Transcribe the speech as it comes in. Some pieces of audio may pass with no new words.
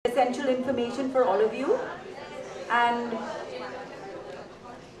essential information for all of you. And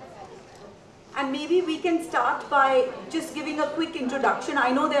maybe we can start by just giving a quick introduction.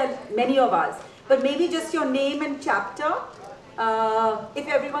 I know there are many of us, but maybe just your name and chapter. If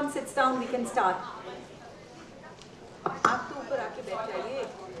everyone sits down, we can start. आप तो ऊपर आके बैठ जाइए.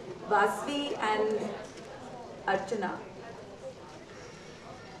 Vasvi and Archana.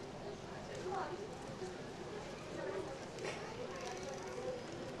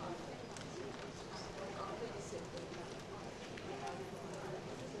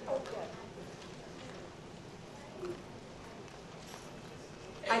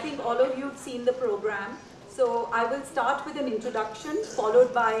 I think all of you have seen the program. So I will start with an introduction,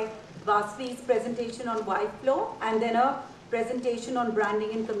 followed by Vasvi's presentation on Y-Flow, and then a presentation on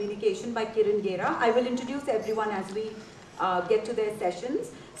branding and communication by Kiran Gera. I will introduce everyone as we get to their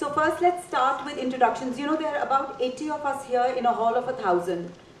sessions. So first, let's start with introductions. You know, there are about 80 of us here in a hall of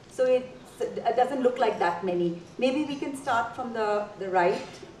 1,000. So it doesn't look like that many. Maybe we can start from the right.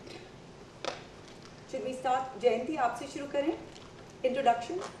 Should we start? Jayanti, aapse shuru kare?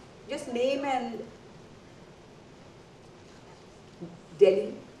 Introduction? Just name and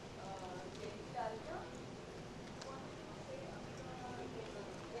Delhi.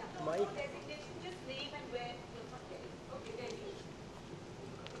 Mike. Just name and where. Okay, Delhi.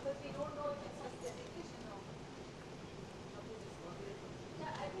 Because we don't know if it's a designation or.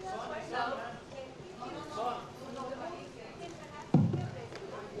 Yeah, I think that's quite loud.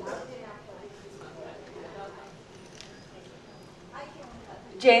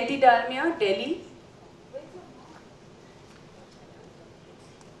 Jayanti Dalmia, Delhi.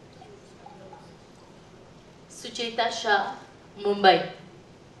 Sucheta Shah, Mumbai.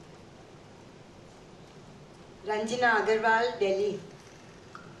 Ranjana Agarwal, Delhi.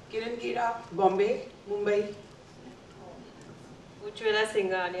 Kiran Gera, Bombay, Mumbai. Ujjwala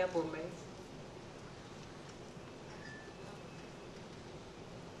Singhania, Bombay.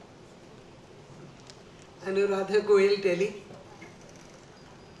 Anuradha Goyal, Delhi.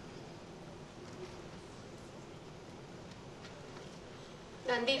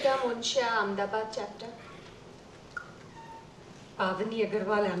 Nandita Munshia, Ahmedabad chapter. Pavani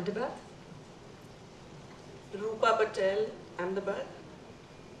Agarwal, Ahmedabad. Rupa Patel, Ahmedabad.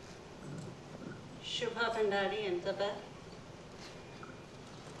 Shubha Bhandari, Ahmedabad.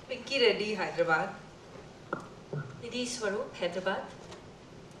 Pinky Reddy, Hyderabad. Nidhi Swarup, Hyderabad.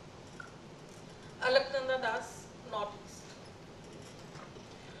 Alaknanda Das, Northeast.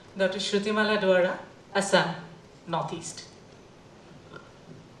 Dr. Shrutimala Dwara, Assam, Northeast.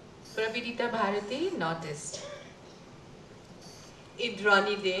 Pravidita Bharati, Northeast.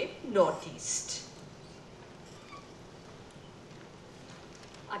 Indrani Dev, Northeast.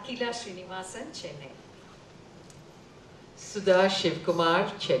 Akila Srinivasan, Chennai. Sudha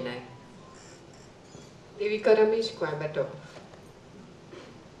Shivkumar, Chennai. Devika Ramesh, Coimbatore.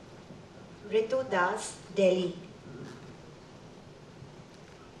 Ritu Das, Delhi.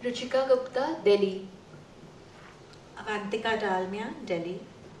 Ruchika Gupta, Delhi. Avantika Dalmia, Delhi.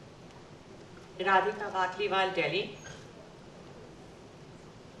 Radhika Bakliwal, Delhi.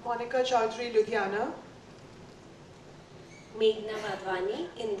 Monica Chaudhary, Ludhiana. Meghna Madhwani,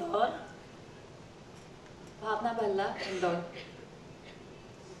 Indore. Bhavna Balla, Indore.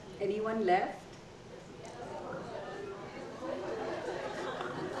 Anyone left?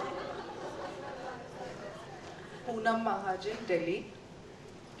 Poonam Mahajan, Delhi.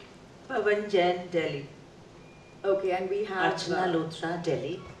 Pavan Jain, Delhi. Okay, and we have Archana Luthra,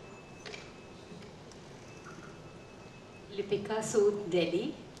 Delhi. Lipika Sood,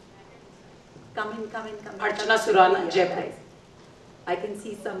 Delhi. come in. Archana Surana, Yeah, Jaipur. guys. I can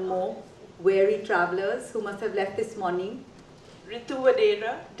see some more weary travelers who must have left this morning. Ritu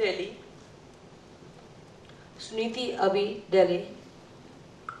Vadera, Delhi. Suniti Abi, Delhi.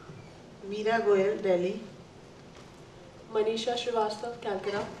 Meera Goyal, Delhi. Manisha Srivastav,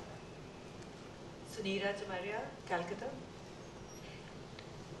 Calcutta. Sunira Jamaria, Calcutta.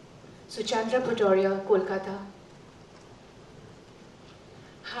 Suchandra Patoria, Kolkata.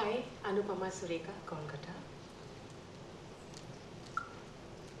 Hi, Anupama Sureka, Kolkata.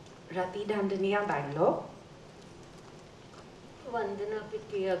 Rati Dandania, Bangalore. Vandana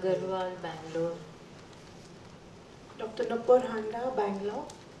Pitti Agarwal, Bangalore. Dr. Nupur Handa, Bangalore.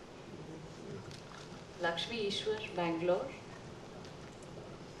 Lakshmi Ishwar, Bangalore.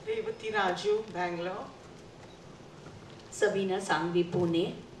 Revati Raju, Bangalore. Sabina Sangvi,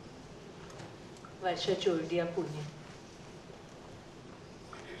 Pune. Varsha Chordia, Pune.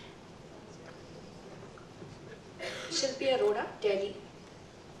 Shilpi Arora, Delhi.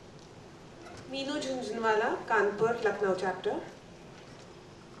 Meenu Jhunjhunwala, Kanpur, Lucknow chapter.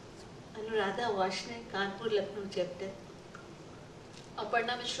 Anuradha Vaishnav, Kanpur, Lucknow chapter.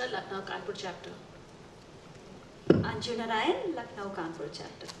 Aparna Mishra, Lucknow Kanpur chapter. Anju Narayan, Lucknow Kanpur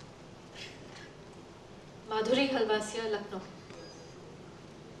chapter. Madhuri Halvasia, Lucknow.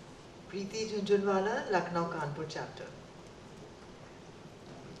 Preeti Jhunjhunwala, Lucknow Kanpur chapter.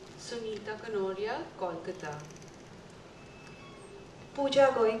 Sunita Kanoria, Kolkata. Pooja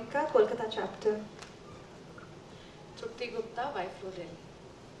Goenka, Kolkata chapter. Trupti Gupta, Wiflo, Delhi.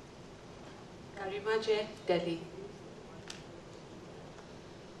 Garima Jain, Delhi.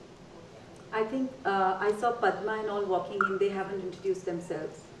 I think I saw Padma and all walking in. They haven't introduced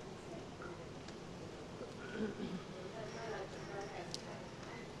themselves.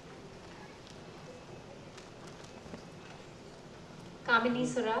 Kamini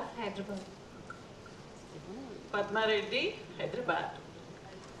Saraf, Hyderabad. Padma Reddy, Hyderabad.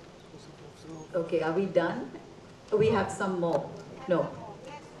 Okay, are we done? We have some more. No.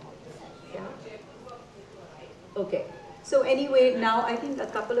 Yeah. Okay. So anyway, now I think a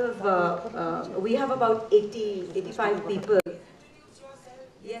couple of, we have about 85 people.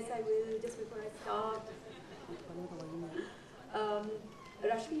 Yes, I will, just before I start.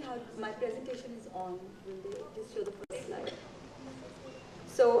 Rashmi, my presentation is on. Will they just show the first slide?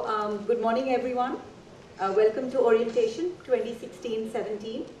 So, good morning everyone. Welcome to Orientation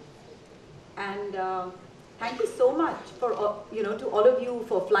 2016-17. And thank you so much for, to all of you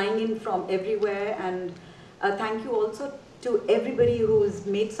for flying in from everywhere, and thank you also to everybody who's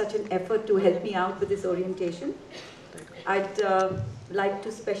made such an effort to help me out with this orientation. I'd like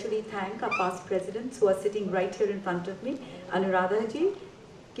to specially thank our past presidents who are sitting right here in front of me, Anuradha ji,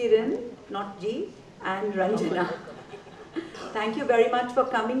 Kiran, not Ji, and Ranjana. Thank you very much for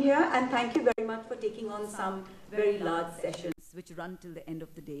coming here, and thank you very much for taking on some very large sessions which run till the end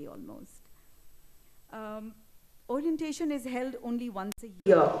of the day almost. Orientation is held only once a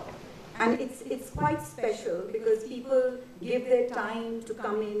year, and it's quite special because people give their time to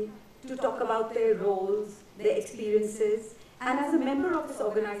come in, to talk about their roles, their experiences, and as a member of this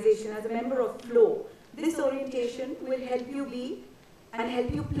organization, as a member of FLOW, this orientation will help you be and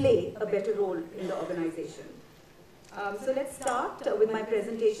help you play a better role in the organization. So let's start with my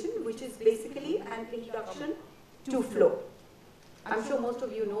presentation, which is basically an introduction to FLOW. I'm sure most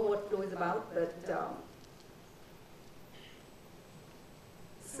of you know what FLOW is about, but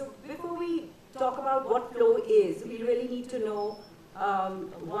so before we talk about what FLOW is, we really need to know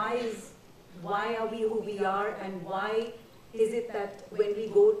why are we who we are, and why is it that when we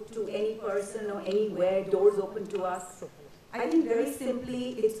go to any person or anywhere, doors open to us. I think very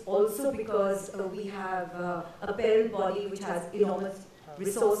simply it's also because we have a parent body which has enormous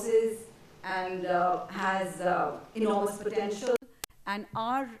resources and has enormous potential, and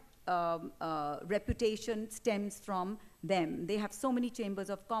our reputation stems from them. They have so many chambers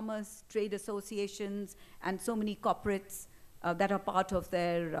of commerce, trade associations, and so many corporates that are part of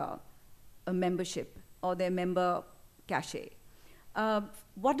their membership or their member cachet.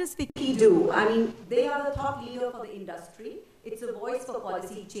 What does FICCI do? I mean, they are the thought leader for the industry. It's a voice for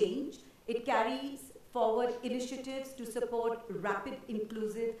policy change. It carries forward initiatives to support rapid,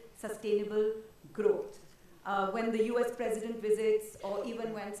 inclusive, sustainable growth. When the US president visits, or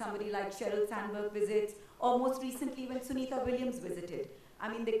even when somebody like Sheryl Sandberg visits, or most recently when Sunita Williams visited. I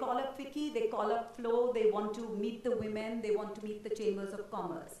mean, they call up FICCI, they call up FLOW, they want to meet the women, they want to meet the chambers of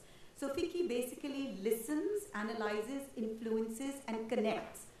commerce. So FICCI basically listens, analyzes, influences, and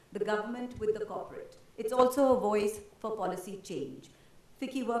connects the government with the corporate. It's also a voice for policy change.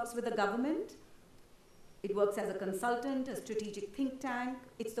 FICCI works with the government. It works as a consultant, a strategic think tank.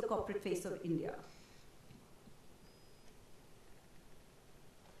 It's the corporate face of India.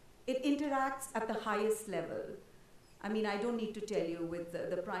 It interacts at the highest level. I mean, I don't need to tell you, with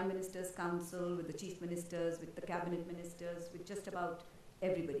the Prime Minister's Council, with the Chief Ministers, with the Cabinet Ministers, with just about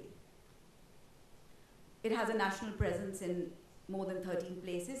everybody. It has a national presence in more than 13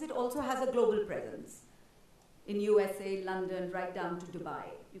 places. It also has a global presence in USA, London, right down to Dubai.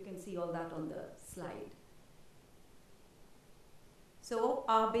 You can see all that on the slide. So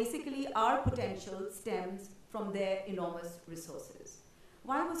basically our potential stems from their enormous resources.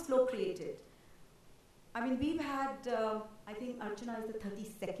 Why was FLOW created? I mean, we've had, I think Archana is the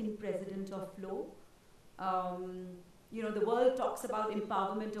 32nd president of FLOW. You know, the world talks about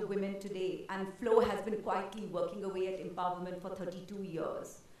empowerment of women today, and FLOW has been quietly working away at empowerment for 32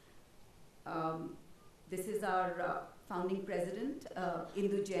 years. This is our founding president,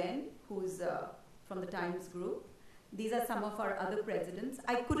 Indu Jain, who's from the Times Group. These are some of our other presidents.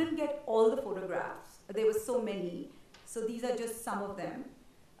 I couldn't get all the photographs. There were so many. So these are just some of them.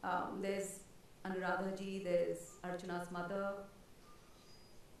 There's Anuradha ji, there's Archana's mother.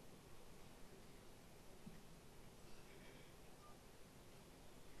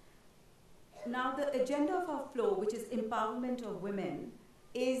 Now the agenda of our flow, which is empowerment of women,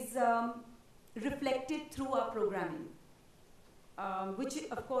 is reflected through our programming, which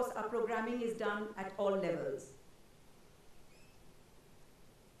of course our programming is done at all levels.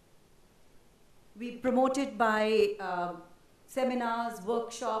 We promote it by seminars,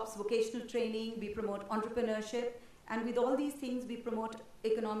 workshops, vocational training, we promote entrepreneurship, and with all these things we promote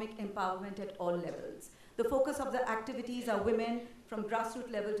economic empowerment at all levels. The focus of the activities are women from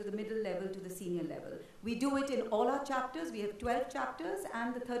grassroots level to the middle level to the senior level. We do it in all our chapters. We have 12 chapters,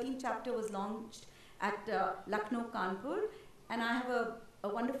 and the 13th chapter was launched at Lucknow, Kanpur. And I have a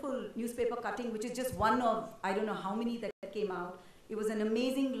wonderful newspaper cutting, which is just one of, I don't know how many that came out. It was an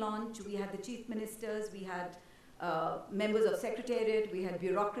amazing launch. We had the chief ministers, we had members of secretariat, we had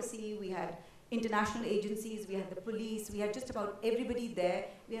bureaucracy, we had international agencies, we had the police, we had just about everybody there.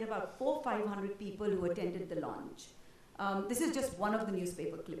 We had about 400-500 people who attended the launch. This is just one of the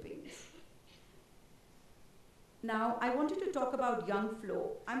newspaper clippings. Now, I wanted to talk about young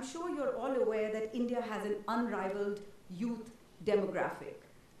flow. I'm sure you're all aware that India has an unrivaled youth demographic.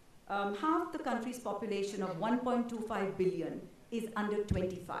 Half the country's population of 1.25 billion is under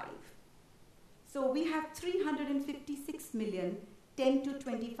 25. So we have 356 million 10 to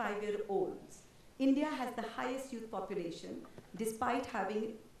 25-year-olds. India has the highest youth population despite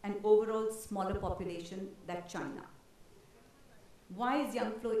having an overall smaller population than China. Why is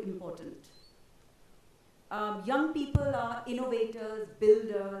young flow important? Young people are innovators,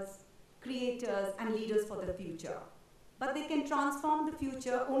 builders, creators, and leaders for the future. But they can transform the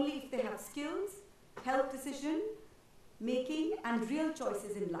future only if they have skills, health decision making, and real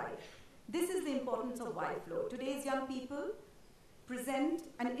choices in life. This is the importance of Y-Flow. Today's young people present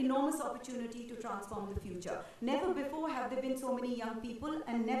an enormous opportunity to transform the future. Never before have there been so many young people,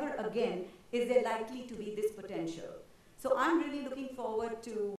 and never again is there likely to be this potential. So I'm really looking forward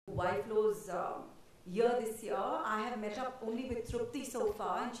to Y-Flow's year this year. I have met up only with Trupti so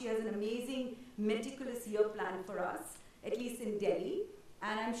far, and she has an amazing, meticulous year plan for us, at least in Delhi.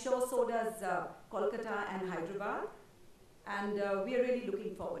 And I'm sure so does Kolkata and Hyderabad. And we are really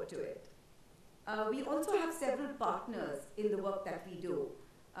looking forward to it. We also have several partners in the work that we do.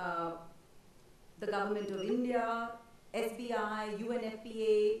 The Government of India, SBI,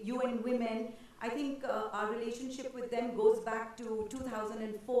 UNFPA, UN Women. I think our relationship with them goes back to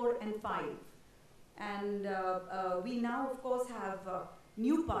 2004 and 5. And we now, of course, have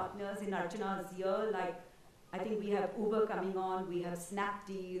new partners in Archana's year, like I think we have Uber coming on, we have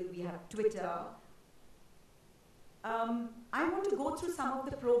Snapdeal, we have Twitter. I want to go through some of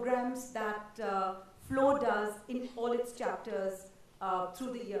the programs that Flow does in all its chapters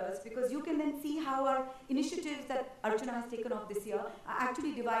through the years, because you can then see how our initiatives that Archana has taken off this year are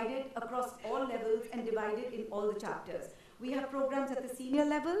actually divided across all levels and divided in all the chapters. We have programs at the senior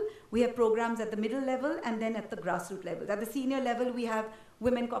level, we have programs at the middle level, and then at the grassroots level. At the senior level, we have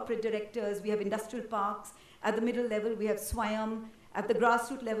women corporate directors, we have industrial parks. At the middle level, we have Swayam. At the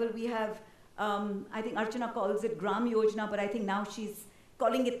grassroots level, we have I think Archana calls it Gram Yojana, but I think now she's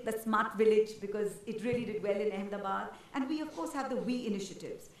calling it the Smart Village because it really did well in Ahmedabad. And we, of course, have the We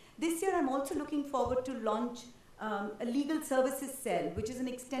initiatives. This year, I'm also looking forward to launch a legal services cell, which is an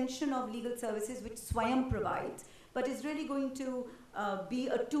extension of legal services which Swayam provides, but is really going to be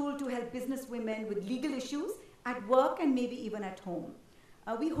a tool to help business women with legal issues at work and maybe even at home.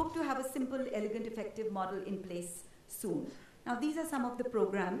 We hope to have a simple, elegant, effective model in place soon. Now, these are some of the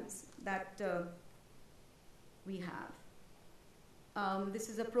programs that we have. This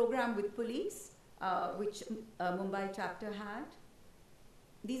is a program with police, which Mumbai chapter had.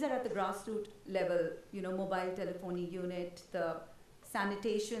 These are at the grassroots level, you know, mobile telephony unit, the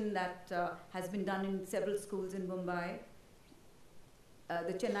sanitation that has been done in several schools in Mumbai.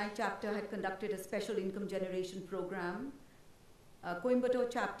 The Chennai chapter had conducted a special income generation program. Coimbatore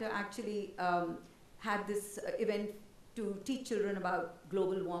chapter actually had this event to teach children about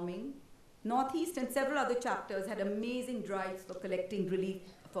global warming. Northeast and several other chapters had amazing drives for collecting relief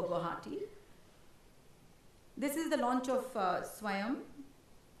for Guwahati. This is the launch of Swayam.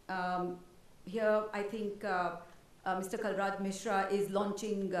 Here, I think Mr. Kalraj Mishra is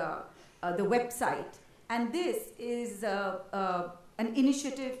launching the website. And this is an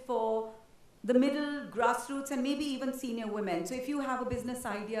initiative for the middle, grassroots, and maybe even senior women. So if you have a business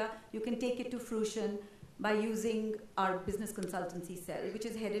idea, you can take it to fruition by using our business consultancy cell, which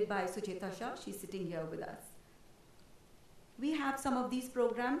is headed by Sucheta Shah. She's sitting here with us. We have some of these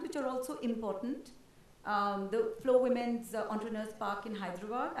programs which are also important. The Flow Women's Entrepreneurs Park in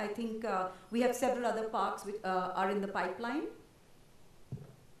Hyderabad. I think we have several other parks which are in the pipeline.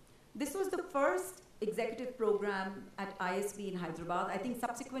 This was the first executive program at ISB in Hyderabad. I think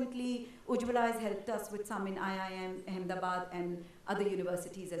subsequently Ujjwala has helped us with some in IIM, Ahmedabad and other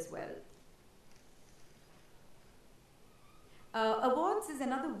universities as well. Awards is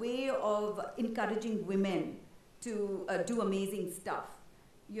another way of encouraging women to do amazing stuff.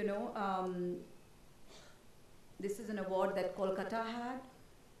 You know, this is an award that Kolkata had.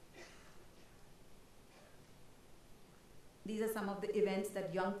 These are some of the events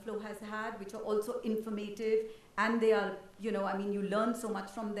that Young Flow has had, which are also informative, and they are, you know, I mean, you learn so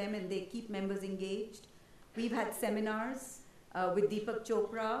much from them and they keep members engaged. We've had seminars with Deepak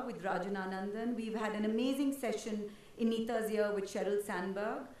Chopra, with Rajan Anandan. We've had an amazing session in Nita's year with Sheryl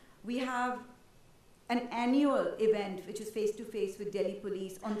Sandberg. We have an annual event which is face-to-face with Delhi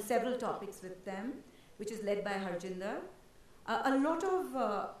police on several topics with them, which is led by Harjinder. A lot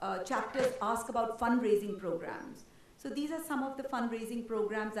of chapters ask about fundraising programs. So these are some of the fundraising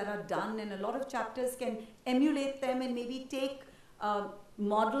programs that are done, and a lot of chapters can emulate them and maybe take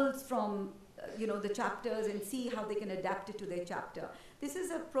models from you know, the chapters and see how they can adapt it to their chapter. This is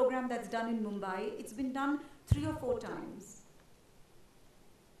a program that's done in Mumbai. It's been done 3 or 4 times.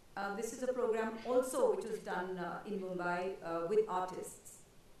 This is a program also which was done in Mumbai with artists.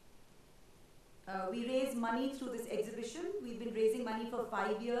 We raise money through this exhibition. We've been raising money for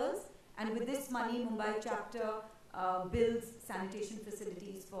 5 years, and with this money, Mumbai chapter builds sanitation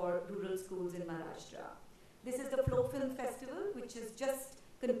facilities for rural schools in Maharashtra. This is the Flow Film Festival, which is just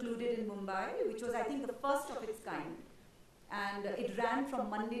concluded in Mumbai, which was, I think, the first of its kind. And it ran from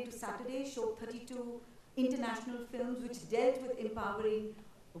Monday to Saturday, showed 32 international films which dealt with empowering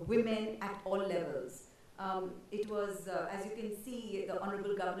women at all levels. It was, as you can see, the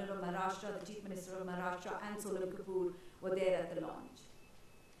Honorable Governor of Maharashtra, the Chief Minister of Maharashtra, and Sonal Kapoor were there at the launch.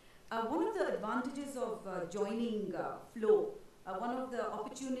 One of the advantages of joining Flow, one of the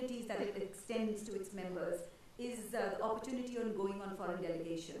opportunities that it extends to its members is the opportunity on going on foreign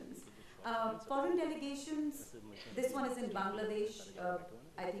delegations. Foreign delegations, this one is in Bangladesh.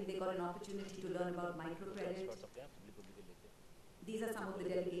 I think they got an opportunity to learn about microcredit. These are some of the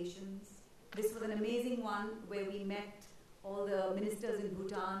delegations. This was an amazing one where we met all the ministers in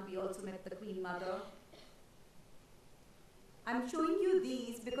Bhutan. We also met the Queen Mother. I'm showing you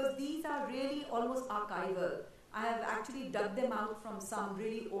these because these are really almost archival. I have actually dug them out from some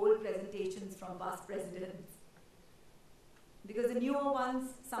really old presentations from past presidents. Because the newer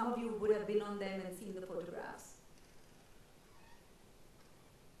ones, some of you would have been on them and seen the photographs.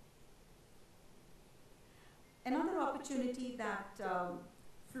 Another opportunity that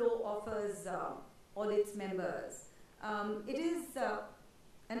Flow offers all its members, it is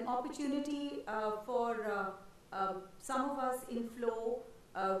an opportunity for some of us in Flow.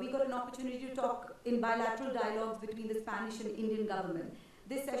 We got an opportunity to talk in bilateral dialogues between the Spanish and Indian government.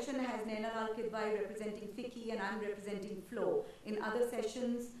 This session has Naina Lal Kidwai representing FICCI and I'm representing Flow. In other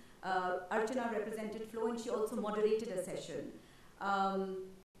sessions, Archana represented Flow and she also moderated a session.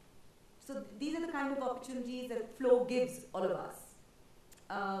 So these are the kind of opportunities that Flow gives all of us.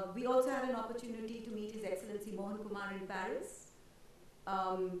 We also had an opportunity to meet His Excellency Mohan Kumar in Paris.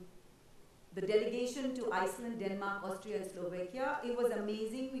 The delegation to Iceland, Denmark, Austria and Slovakia. It was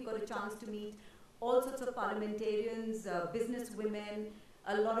amazing. We got a chance to meet all sorts of parliamentarians, business women.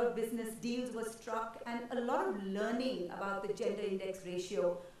 A lot of business deals were struck and a lot of learning about the gender index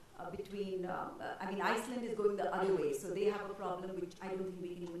ratio between, I mean, Iceland is going the other way, so they have a problem which I don't think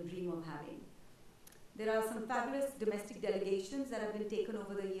we can even dream of having. There are some fabulous domestic delegations that have been taken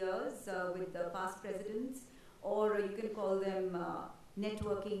over the years with the past presidents, or you can call them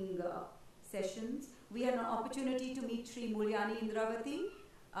networking sessions. We had an opportunity to meet Sri Mulyani Indravati.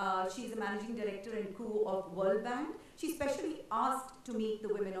 She's the managing director and co of World Bank. She specially asked to meet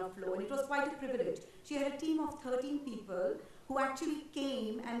the women of Flow, and it was quite a privilege. She had a team of 13 people who actually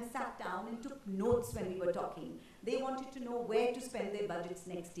came and sat down and took notes when we were talking. They wanted to know where to spend their budgets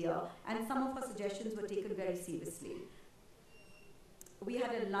next year, and some of her suggestions were taken very seriously. We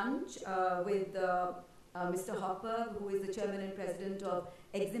had a lunch with Mr. Hopper, who is the chairman and president of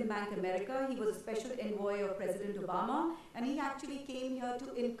Exim Bank America. He was a special envoy of President Obama, and he actually came here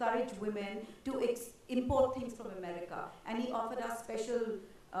to encourage women to import things from America. And he offered us special,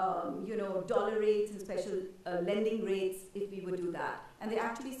 dollar rates and special lending rates if we would do that. And they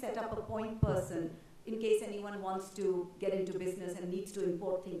actually set up a point person in case anyone wants to get into business and needs to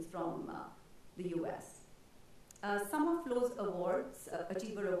import things from the US. Some of Flow's awards,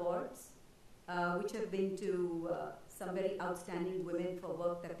 Achiever Awards, which have been to some very outstanding women for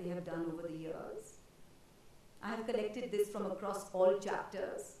work that they have done over the years. I have collected this from across all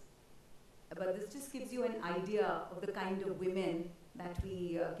chapters, but this just gives you an idea of the kind of women that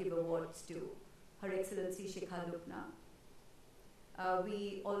we give awards to. Her Excellency Shikha Lubna.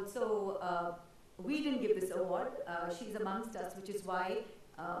 We also, we didn't give this award. She's amongst us, which is why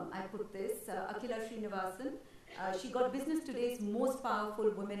I put this. Akhila Srinivasan. She got Business Today's Most Powerful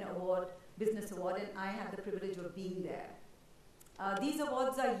Women Award, Business Award, and I had the privilege of being there. These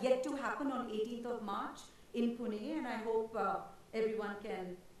awards are yet to happen on 18th of March in Pune, and I hope everyone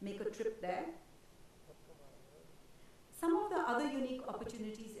can make a trip there. Some of the other unique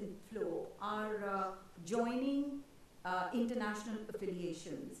opportunities in FLOW are joining international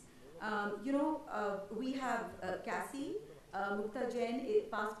affiliations. We have Cassie, Mukta Jain,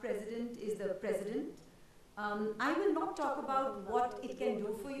 past president, is the president. I will not talk about what it can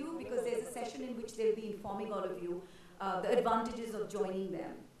do for you because there's a session in which they'll be informing all of you the advantages of joining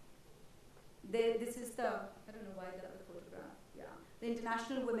them. This is the, I don't know why the other photograph, yeah. The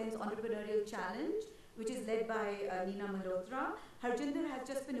International Women's Entrepreneurial Challenge, which is led by Neena Malhotra. Harjinder has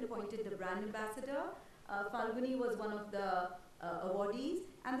just been appointed the brand ambassador. Falguni was one of the awardees.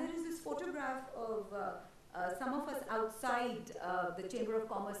 And there is this photograph of some of us outside the Chamber of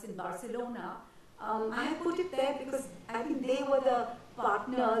Commerce in Barcelona. I have put it there because I think they were the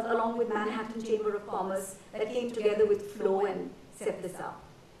partners along with Manhattan Chamber of Commerce that came together with FLOW and set this up.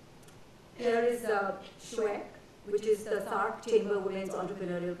 Here is SHWEC, which is the SARC Chamber Women's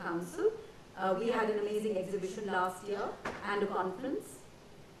Entrepreneurial Council. We had an amazing exhibition last year and a conference.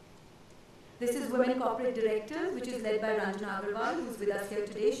 This is Women Corporate Directors, which is led by Ranjana Agarwal, who's with us here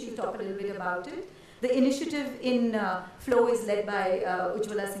today. She'll talk a little bit about it. The initiative in FLOW is led by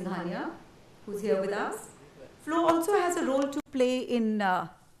Ujjwala Singhania, who's here with us. FLOW also has a role to play in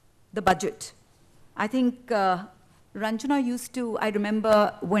the budget. I think Ranjana used to, I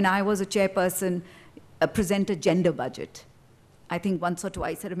remember when I was a chairperson, present a gender budget. I think once or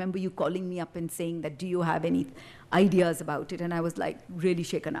twice, I remember you calling me up and saying that, do you have any ideas about it? And I was like really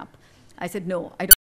shaken up. I said, no, I don't.